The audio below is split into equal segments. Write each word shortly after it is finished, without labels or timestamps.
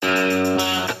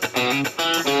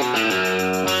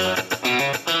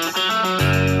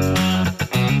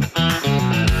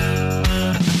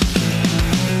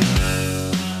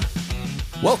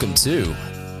to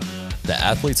the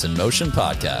Athletes in Motion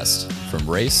podcast, From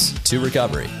Race to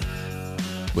Recovery,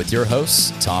 with your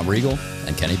hosts, Tom Riegel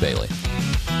and Kenny Bailey.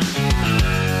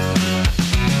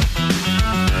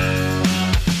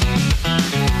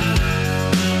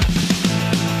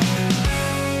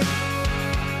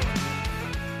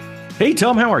 Hey,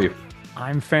 Tom, how are you?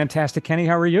 I'm fantastic, Kenny.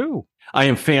 How are you? I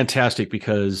am fantastic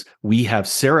because we have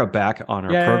Sarah back on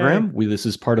our program. This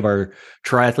is part of our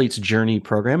Triathletes Journey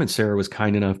program, and Sarah was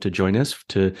kind enough to join us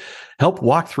to help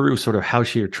walk through sort of how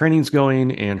her training's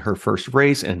going and her first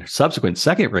race and subsequent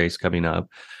second race coming up.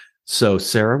 So,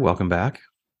 Sarah, welcome back.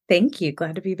 Thank you.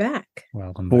 Glad to be back.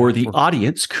 Welcome. For the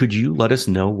audience, could you let us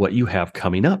know what you have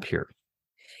coming up here?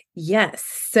 Yes.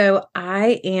 So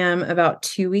I am about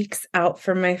 2 weeks out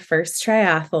from my first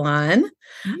triathlon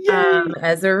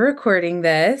as we're recording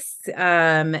this.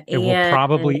 It will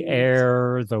probably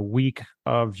air the week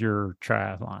of your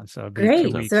triathlon. So it'll be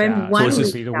great. 2 weeks so I'm out. one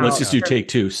let's week let's just do take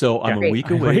two. So I'm a week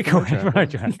away.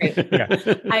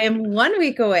 I am 1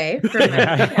 week away from my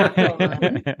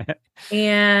triathlon.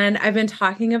 And I've been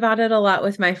talking about it a lot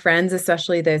with my friends,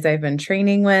 especially those I've been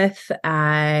training with.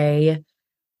 I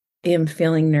am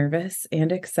feeling nervous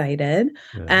and excited.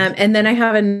 And then I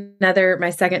have my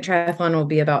second triathlon will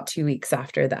be about 2 weeks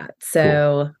after that.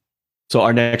 So, cool. So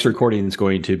our next recording is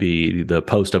going to be the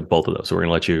post of both of those. So we're going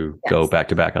to let you go back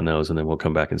to back on those, and then we'll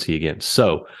come back and see you again.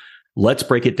 So let's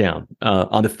break it down.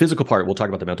 On the physical part, we'll talk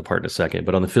about the mental part in a second,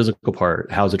 but on the physical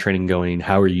part, how's the training going?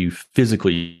 How are you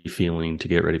physically feeling to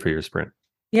get ready for your sprint?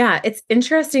 Yeah, it's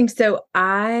interesting. So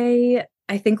I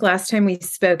think last time we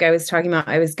spoke, I was talking about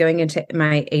I was going into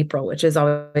my April, which is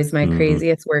always my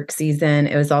craziest work season.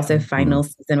 It was also final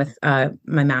season with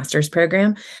my master's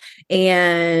program.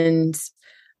 And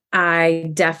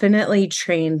I definitely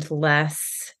trained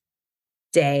less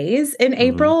days in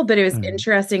April, but it was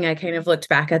interesting. I kind of looked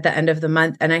back at the end of the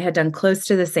month and I had done close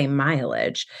to the same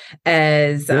mileage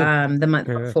as the month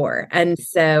before. And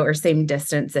so, or same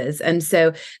distances. And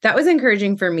so that was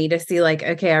encouraging for me to see like,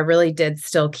 okay, I really did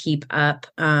still keep up.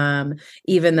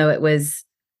 Even though it was,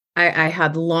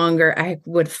 I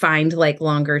would find like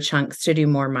longer chunks to do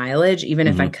more mileage, even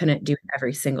if I couldn't do it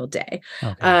every single day.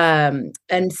 Okay.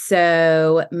 And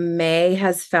so May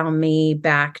has found me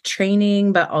back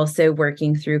training, but also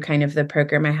working through kind of the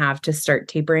program I have to start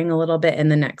tapering a little bit in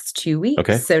the next 2 weeks.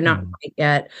 Okay. So not quite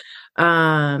yet.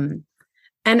 And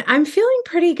I'm feeling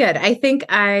pretty good. I think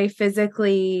I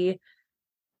physically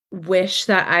wish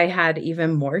that I had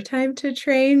even more time to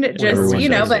train, but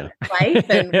life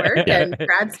and work and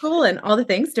grad school and all the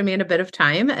things demand a bit of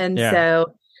time. And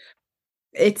so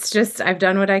it's just, I've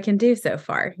done what I can do so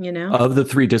far, Of the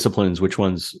three disciplines, which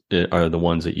ones are the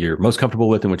ones that you're most comfortable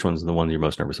with and which ones are the one you're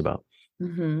most nervous about?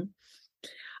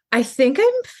 I think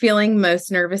I'm feeling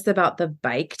most nervous about the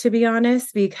bike, to be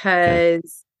honest,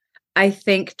 because I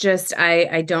think just,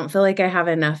 I don't feel like I have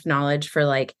enough knowledge for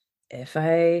like,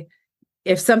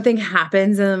 if something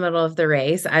happens in the middle of the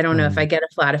race, I don't know if I get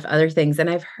a flat of other things. And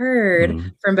I've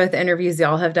heard from both interviews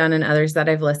y'all have done and others that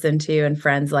I've listened to and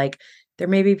friends, like there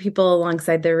may be people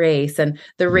alongside the race, and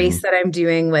the race that I'm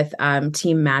doing with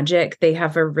Team Magic, they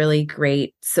have a really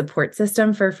great support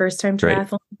system for first-time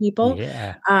triathlon people.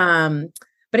 Yeah.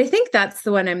 But I think that's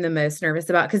the one I'm the most nervous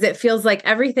about because it feels like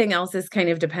everything else is kind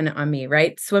of dependent on me,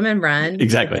 right? Swim and run.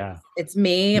 Exactly. Yeah. It's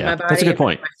me and my body. That's a good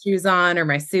point. My shoes on or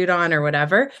my suit on or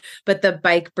whatever. But the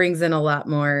bike brings in a lot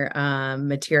more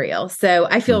material. So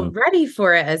I feel ready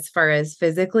for it as far as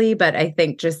physically, but I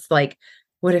think just like,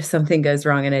 what if something goes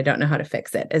wrong and I don't know how to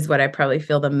fix it is what I probably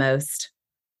feel the most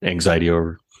anxiety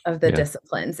over. Of the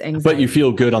disciplines. Anxiety. But you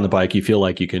feel good on the bike. You feel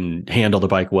like you can handle the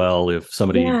bike well if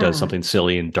somebody does something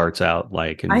silly and darts out,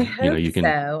 you can.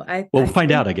 So. We'll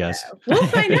find out, I guess. We'll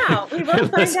find out. We will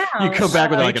find out. You come back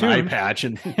with like an eye patch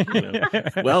and,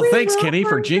 well, thanks, Kenny,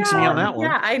 for jinxing me on that one.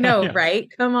 Yeah, I know, right?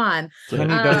 Come on. Kenny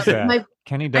does that.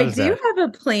 Kenny does that. I do have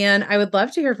a plan. I would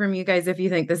love to hear from you guys if you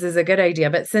think this is a good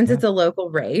idea. But since it's a local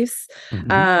race,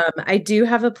 I do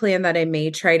have a plan that I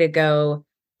may try to go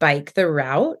bike the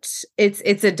route.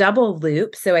 It's a double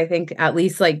loop. So I think at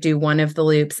least like do one of the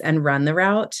loops and run the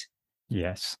route.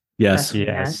 Yes.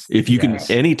 If you can,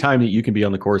 any time that you can be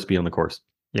on the course, be on the course.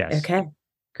 Yes. Okay.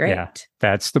 Great. Yeah.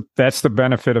 That's the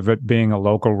benefit of it being a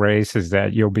local race is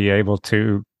that you'll be able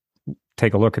to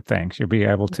take a look at things. You'll be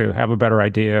able to have a better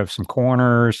idea of some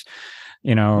corners,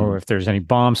 if there's any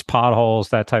bumps, potholes,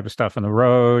 that type of stuff in the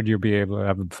road, you'll be able to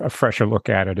have a fresher look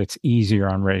at it. It's easier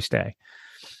on race day.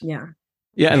 Yeah.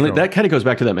 Yeah, and that kind of goes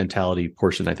back to that mentality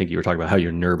portion. I think you were talking about how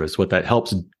you're nervous. What that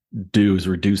helps do is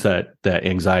reduce that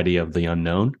anxiety of the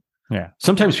unknown. Yeah.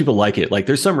 Sometimes people like it. Like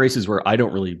there's some races where I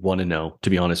don't really want to know, to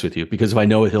be honest with you, because if I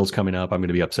know a hill's coming up, I'm going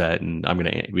to be upset and I'm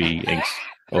going to be angst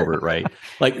over it, right?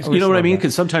 Like, you know what I mean?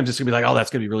 Because sometimes it's going to be like, oh, that's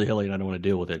going to be really hilly and I don't want to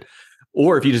deal with it.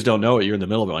 Or if you just don't know it, you're in the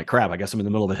middle of it, like, crap, I guess I'm in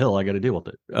the middle of a hill. I got to deal with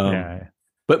it.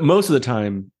 But most of the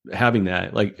time, having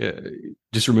that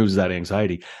just removes that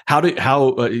anxiety. How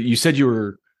you said you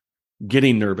were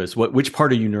getting nervous? Which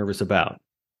part are you nervous about?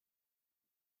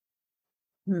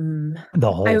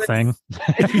 The whole thing.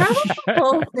 The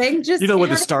whole thing. Just with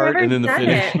the start and then the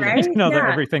finish, right?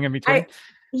 Everything in between.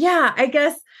 I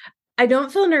guess I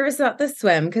don't feel nervous about the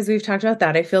swim because we've talked about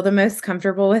that. I feel the most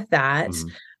comfortable with that.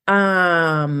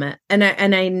 And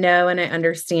I know and I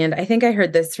understand. I think I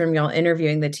heard this from y'all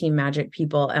interviewing the Team Magic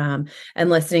people and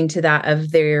listening to that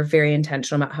of they're very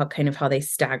intentional about how they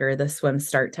stagger the swim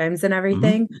start times and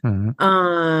everything.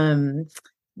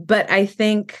 But I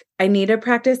think I need to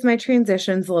practice my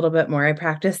transitions a little bit more. I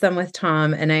practice them with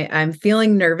Tom and I'm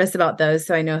feeling nervous about those.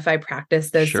 So I know if I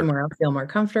practice those some more, I'll feel more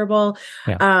comfortable.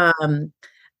 Yeah.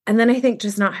 And then I think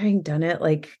just not having done it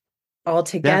all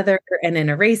together and in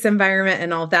a race environment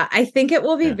and all that, I think it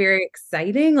will be very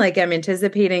exciting. Like I'm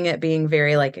anticipating it being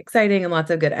very exciting and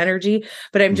lots of good energy,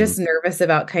 but I'm just nervous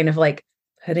about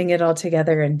putting it all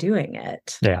together and doing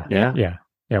it. Yeah.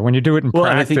 When you do it in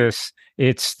practice,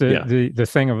 it's the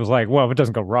thing of well, if it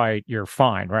doesn't go right, you're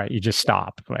fine, right? You just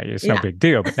stop. Right? It's no big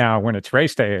deal. But now when it's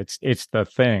race day, it's the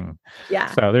thing. Yeah.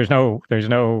 So there's no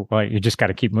you just got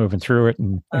to keep moving through it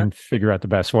and figure out the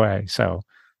best way. So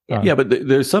but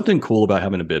there's something cool about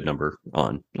having a bib number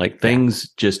on.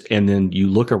 Things and then you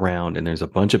look around and there's a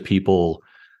bunch of people.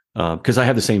 Because I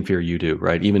have the same fear you do,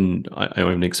 right? Even I have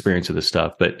an experience of this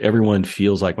stuff, but everyone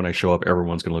feels like when I show up,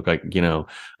 everyone's going to look like,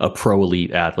 a pro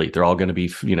elite athlete. They're all going to be,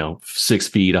 6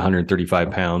 feet,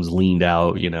 135 pounds, leaned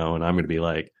out, and I'm going to be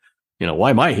like,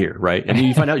 why am I here? Right. And then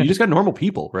you find out you just got normal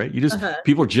people, right? You just,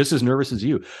 people are just as nervous as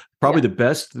you. Probably the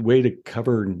best way to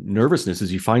cover nervousness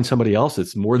is you find somebody else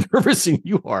that's more nervous than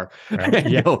you are.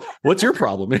 Right. What's your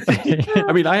problem?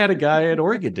 I mean, I had a guy at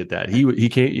Oregon did that. He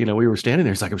came, we were standing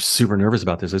there. He's like, I'm super nervous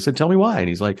about this. I said, tell me why. And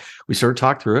he's like, we started to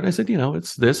talk through it. And I said,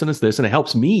 it's this and it's this. And it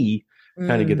helps me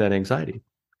kind of get that anxiety.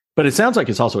 But it sounds like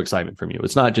it's also excitement from you.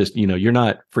 It's not just, you're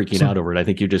not freaking out over it. I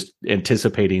think you're just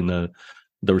anticipating the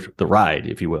ride,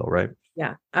 if you will, right?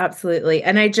 Yeah, absolutely.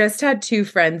 And I just had 2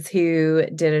 friends who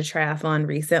did a triathlon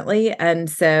recently. And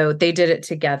so they did it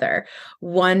together.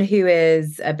 One who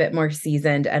is a bit more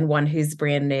seasoned and one who's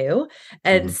brand new.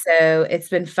 And so it's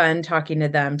been fun talking to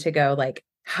them to go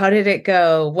how did it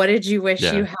go? What did you wish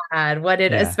you had?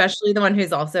 Especially the one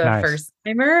who's also a first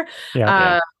timer.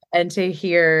 And to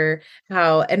hear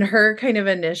how, and her kind of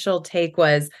initial take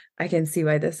was, I can see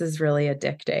why this is really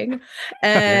addicting.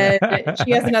 And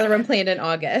she has another one planned in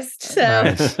August.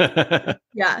 So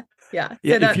yeah. So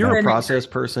if you're a process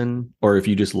person, or if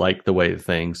you just like the way of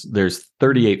things, there's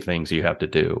 38 things you have to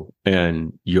do.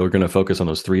 And you're going to focus on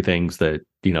those 3 things that,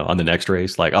 on the next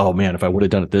race, oh man, if I would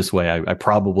have done it this way, I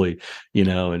probably,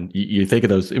 and you think of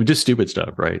those, it was just stupid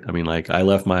stuff, right? I mean, I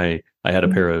had a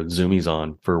pair of Zoomies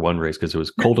on for one race because it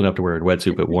was cold enough to wear a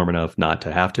wetsuit, but warm enough not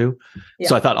to have to.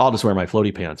 So I thought I'll just wear my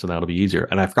floaty pants and that'll be easier.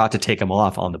 And I forgot to take them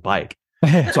off on the bike.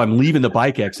 So I'm leaving the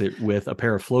bike exit with a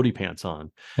pair of floaty pants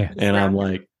on. And I'm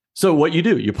like, so what you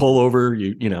do, you pull over,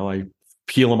 I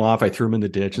peel them off. I threw them in the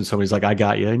ditch and somebody's like, I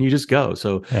got you. And you just go.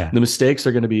 So the mistakes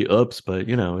are going to be oops, but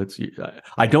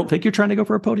I don't think you're trying to go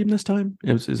for a podium this time.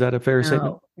 Is that a fair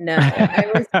statement? No, I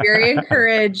was very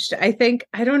encouraged. I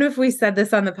don't know if we said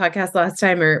this on the podcast last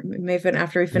time or maybe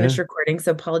after we finished recording.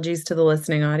 So apologies to the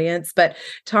listening audience, but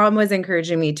Tom was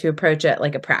encouraging me to approach it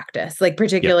like a practice,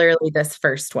 particularly this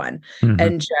first one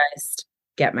and just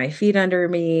get my feet under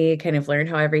me, kind of learn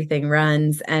how everything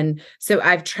runs. And so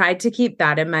I've tried to keep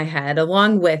that in my head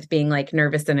along with being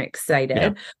nervous and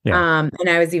excited. And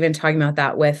I was even talking about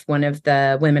that with one of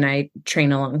the women I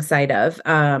train alongside of,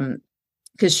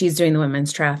 because she's doing the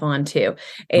women's triathlon too.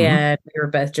 And we were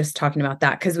both just talking about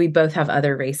that because we both have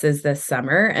other races this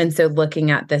summer. And so looking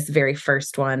at this very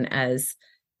first one as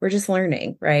we're just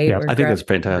learning, right? Yeah, I think that's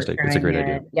fantastic. It's a great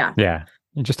idea. Yeah.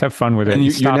 You just have fun with it. And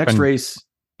your next race...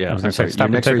 Yeah, I'm sorry. Your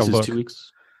next race is 2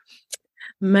 weeks?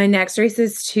 My next race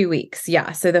is 2 weeks.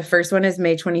 Yeah. So the first one is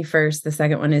May 21st. The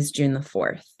second one is June the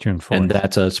 4th. And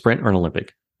that's a sprint or an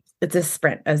Olympic? It's a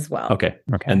sprint as well. Okay.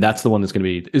 And that's the one that's going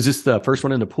to be, is this the first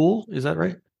one in the pool? Is that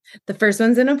right? The first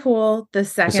one's in a pool. The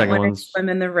second one is swim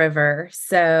in the river.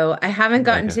 So I haven't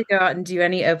gotten to go out and do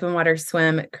any open water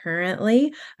swim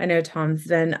currently. I know Tom's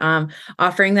been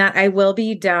offering that. I will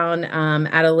be down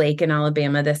at a lake in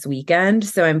Alabama this weekend.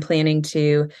 So I'm planning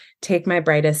to take my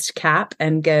brightest cap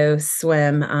and go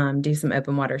swim, do some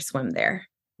open water swim there.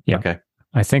 Yeah. Okay.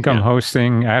 I think I'm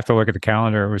hosting, I have to look at the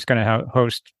calendar. I was going to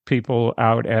host people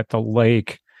out at the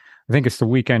lake. I think it's the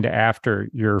weekend after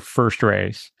your first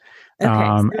race.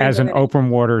 Okay. As an open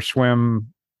water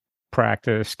swim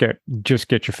practice, get your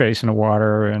face in the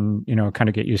water and, kind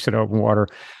of get used to the open water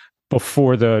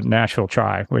before the Nashville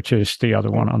Tri, which is the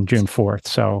other one on June 4th.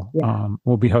 So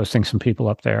we'll be hosting some people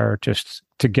up there just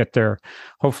to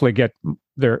hopefully get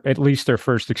at least their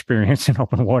first experience in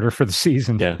open water for the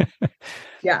season.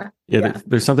 Yeah.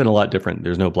 There's something a lot different.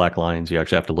 There's no black lines. You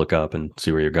actually have to look up and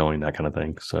see where you're going, that kind of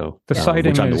thing. So the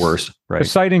sighting which I'm the worst, right? The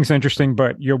sighting's interesting,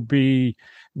 but you'll be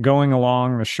going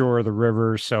along the shore of the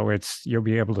river, so you'll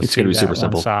be able to see that super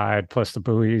simple side plus the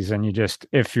buoys, and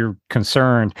if you're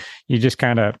concerned, you just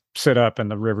kind of sit up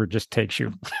and the river just takes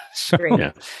you. So,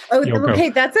 okay,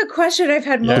 that's a question I've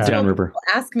had multiple people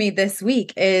ask me this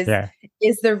week is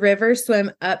the river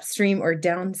swim upstream or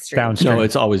downstream? No,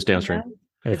 it's always downstream.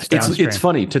 It's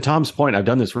funny. To Tom's point, I've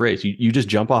done this race. You just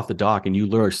jump off the dock and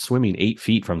you are swimming 8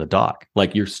 feet from the dock.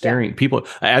 Like you're staring people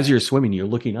as you're swimming, you're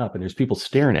looking up and there's people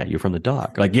staring at you from the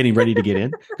dock, like getting ready to get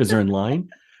in because they're in line.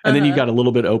 And then you got a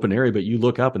little bit open area, but you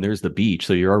look up and there's the beach.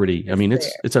 So you're already,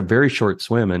 it's a very short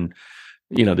swim. And,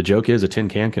 the joke is a tin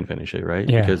can finish it, right?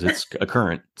 Yeah. Because it's a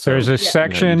current. So, there's a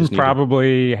section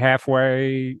probably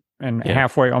halfway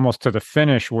almost to the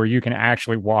finish where you can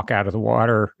actually walk out of the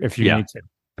water if you need to.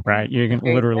 Right. You can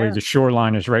literally, the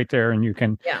shoreline is right there and you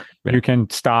can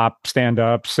stop, stand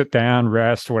up, sit down,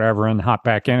 rest, whatever, and hop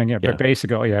back in again. But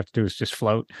basically all you have to do is just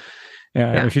float.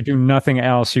 If you do nothing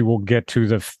else, you will get to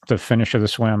the finish of the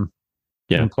swim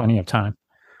in plenty of time.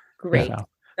 Great. So.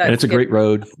 And it's a great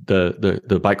road.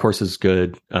 The bike course is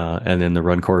good. And then the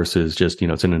run course is just,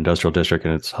 it's an industrial district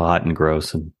and it's hot and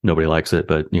gross and nobody likes it.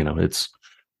 But, it's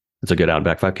a good out and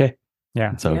back 5K.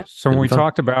 Yeah. So when we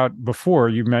talked about before,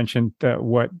 you mentioned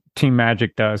what Team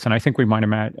Magic does, and I think we might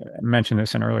have mentioned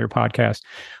this in an earlier podcast,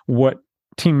 what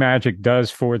Team Magic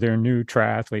does for their new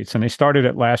triathletes. And they started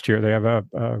it last year. They have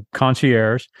a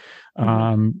concierge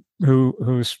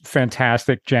who's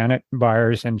fantastic, Janet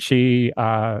Byers, and she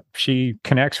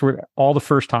connects with all the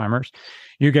first timers.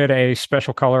 You get a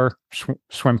special color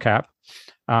swim cap,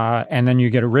 and then you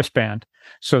get a wristband.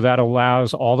 So that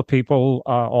allows all the people,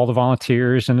 all the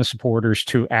volunteers and the supporters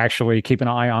to actually keep an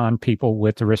eye on people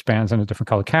with the wristbands and the different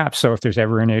color caps. So if there's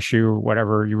ever an issue or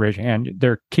whatever, you raise your hand,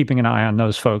 they're keeping an eye on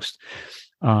those folks,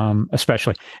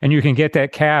 especially. And you can get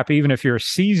that cap even if you're a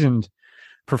seasoned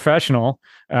professional,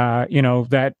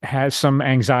 that has some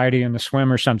anxiety in the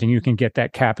swim or something. You can get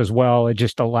that cap as well. It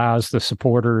just allows the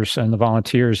supporters and the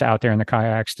volunteers out there in the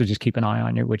kayaks to just keep an eye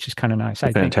on you, which is kind of nice.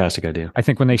 Fantastic idea. I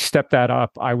think when they stepped that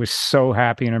up, I was so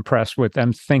happy and impressed with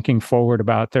them thinking forward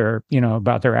about their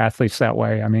athletes that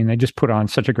way. I mean, they just put on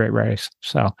such a great race.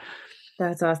 So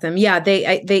that's awesome. Yeah,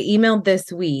 they emailed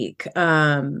this week.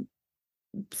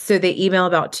 So they email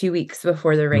about 2 weeks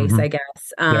before the race, I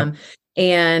guess.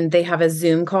 And they have a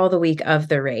Zoom call the week of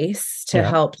the race to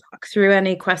help talk through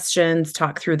any questions,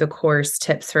 talk through the course,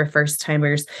 tips for first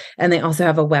timers. And they also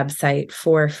have a website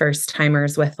for first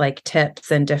timers with like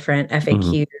tips and different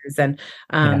FAQs. And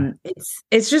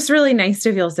it's just really nice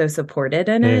to feel so supported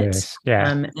in it.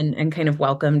 And kind of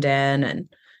welcomed in. And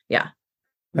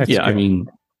That's good. I mean,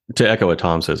 to echo what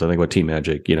Tom says, I think what Team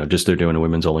Magic, just they're doing a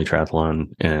women's only triathlon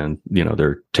and,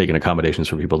 they're taking accommodations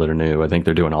for people that are new. I think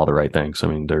they're doing all the right things. I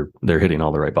mean, they're hitting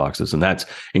all the right boxes, and that's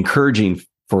encouraging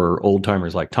for old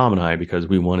timers like Tom and I, because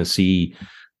we want to see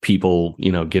people,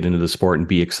 get into the sport and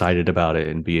be excited about it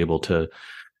and be able to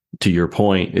your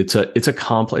point, it's a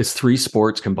complex, 3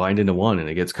 sports combined into one, and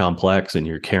it gets complex, and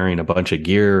you're carrying a bunch of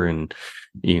gear and,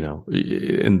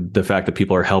 and the fact that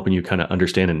people are helping you kind of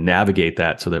understand and navigate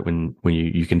that so that when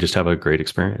you can just have a great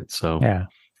experience. So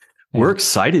we're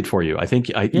excited for you. I think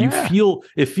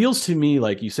it feels to me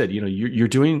like you said, you're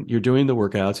doing the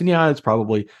workouts, and it's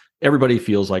probably everybody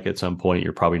feels like at some point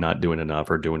you're probably not doing enough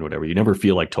or doing whatever. You never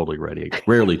feel like totally ready.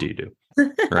 Rarely do you do.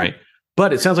 Right.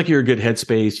 But it sounds like you're in a good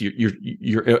headspace.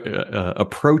 You're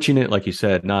approaching it, like you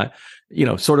said, not,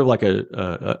 sort of like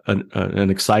an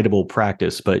excitable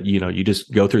practice, but you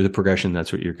just go through the progression.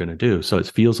 That's what you're going to do. So it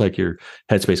feels like your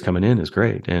headspace coming in is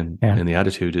great, and the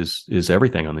attitude is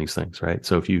everything on these things, right?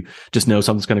 So if you just know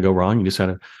something's going to go wrong, you just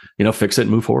gotta fix it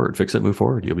and move forward. Fix it, move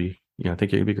forward. You'll be, I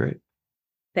think you'll be great.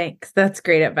 Thanks. That's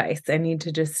great advice. I need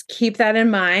to just keep that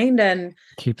in mind and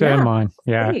keep that in mind.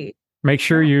 Yeah. Great. Make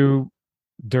sure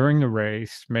during the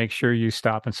race, make sure you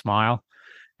stop and smile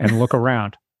and look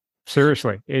around.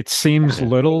 Seriously, it seems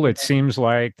little. It seems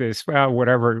like this,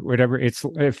 whatever. It's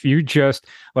if you just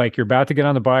like you're about to get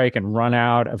on the bike and run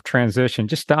out of transition,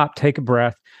 just stop, take a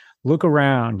breath, look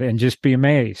around and just be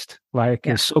amazed. Like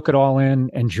soak it all in,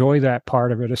 enjoy that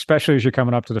part of it, especially as you're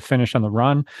coming up to the finish on the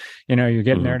run. You're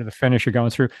getting there to the finish, you're going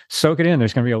through, soak it in.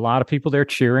 There's going to be a lot of people there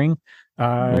cheering.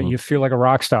 You feel like a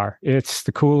rock star. It's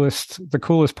the coolest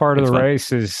part of the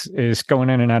race is going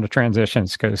in and out of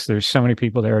transitions, because there's so many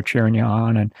people there cheering you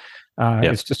on, and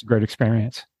it's just a great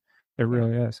experience. It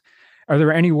really is. Are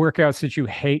there any workouts that you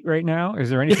hate right now? Is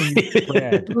there anything you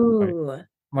dread?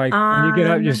 Like when you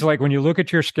get up, just like when you look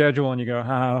at your schedule and you go,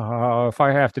 oh, if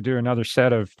I have to do another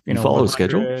set of, follow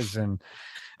schedule, and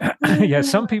yeah,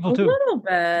 some people do a little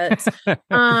bit.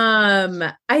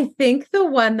 I think the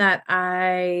one that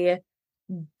I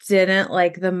didn't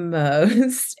like the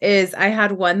most is I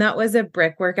had one that was a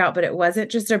brick workout, but it wasn't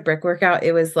just a brick workout.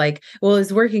 It was like, it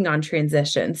was working on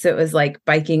transition. So it was like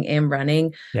biking and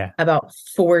running about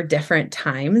 4 different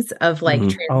times of like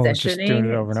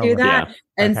transitioning to that.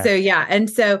 Yeah. And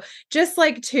so just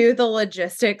like to the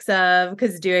logistics of,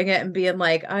 because doing it and being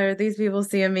like, are these people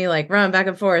seeing me like run back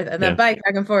and forth and then bike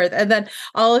back and forth and then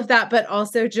all of that, but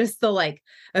also just the like,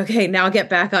 okay, now get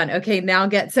back on. Okay, now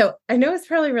so I know it's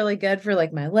probably really good for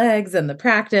like my legs and the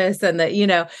practice and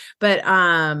the, but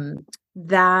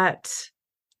that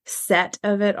set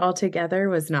of it all together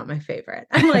was not my favorite.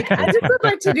 I'm like, I just would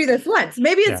like to do this once.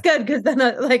 Maybe it's good because then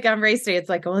like on race day, it's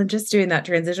like, well, I'm just doing that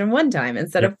transition one time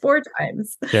instead of 4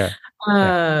 times.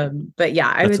 But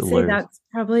yeah, I would say that's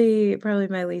probably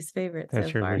my least favorite so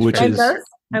far. Which is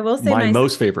I will say my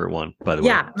most favorite one, by the way.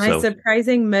 Yeah, my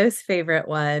surprising most favorite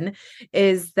one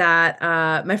is that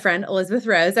my friend Elizabeth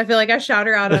Rose. I feel like I shout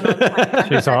her out on all the time.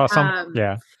 She's awesome.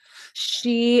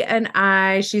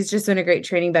 She's just been a great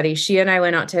training buddy. She and I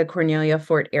went out to Cornelia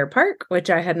Fort Air Park, which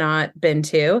I had not been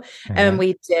to. And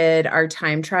we did our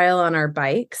time trial on our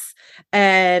bikes.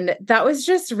 And that was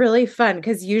just really fun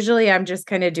because usually I'm just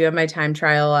kind of doing my time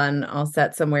trial on, I'll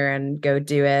set somewhere and go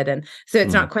do it. And so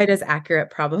it's not quite as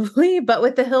accurate probably, but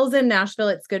with the hills in Nashville,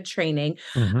 it's good training.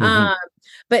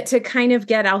 But to kind of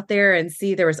get out there and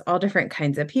see there was all different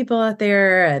kinds of people out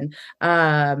there and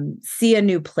see a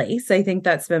new place. I think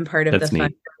that's been part of the fun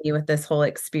for me with this whole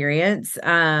experience.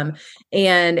 And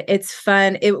it's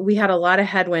fun. We had a lot of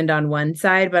headwind on one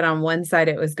side, but on one side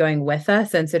it was going with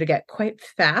us. And so to get quite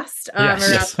fast around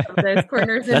some of those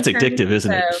corners. That's addictive,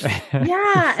 isn't it?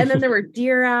 Yeah. And then there were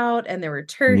deer out and there were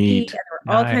turkey and there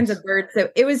were all kinds of birds. So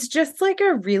it was just like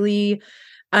a really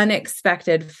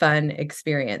unexpected fun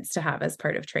experience to have as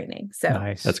part of training. So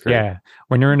that's great. Yeah.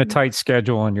 When you're in a tight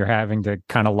schedule and you're having to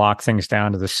kind of lock things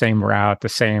down to the same route, the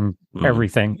same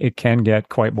everything, it can get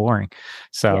quite boring.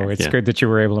 So it's good that you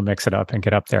were able to mix it up and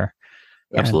get up there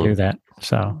and do that.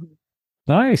 So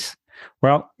nice.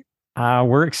 Well,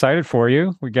 we're excited for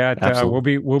you. We got we'll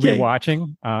be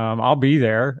watching. I'll be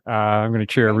there. I'm going to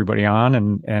cheer everybody on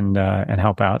and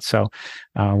help out. So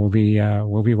we'll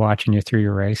be watching you through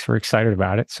your race. We're excited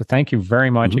about it. So thank you very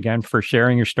much again for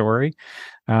sharing your story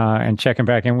and checking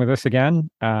back in with us again.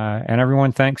 And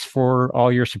everyone, thanks for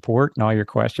all your support and all your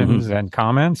questions and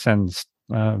comments and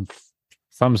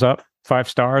thumbs up, 5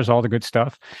 stars, all the good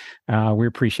stuff. We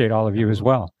appreciate all of you as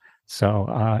well. So,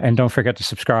 and don't forget to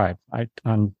subscribe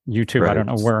on YouTube. I don't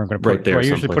know where I'm going to put it. Do I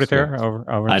usually put it there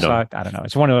over the side? I don't know.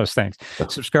 It's one of those things.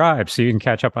 Subscribe so you can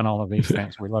catch up on all of these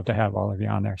things. We'd love to have all of you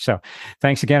on there. So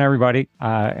thanks again, everybody.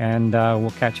 And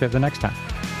we'll catch you the next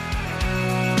time.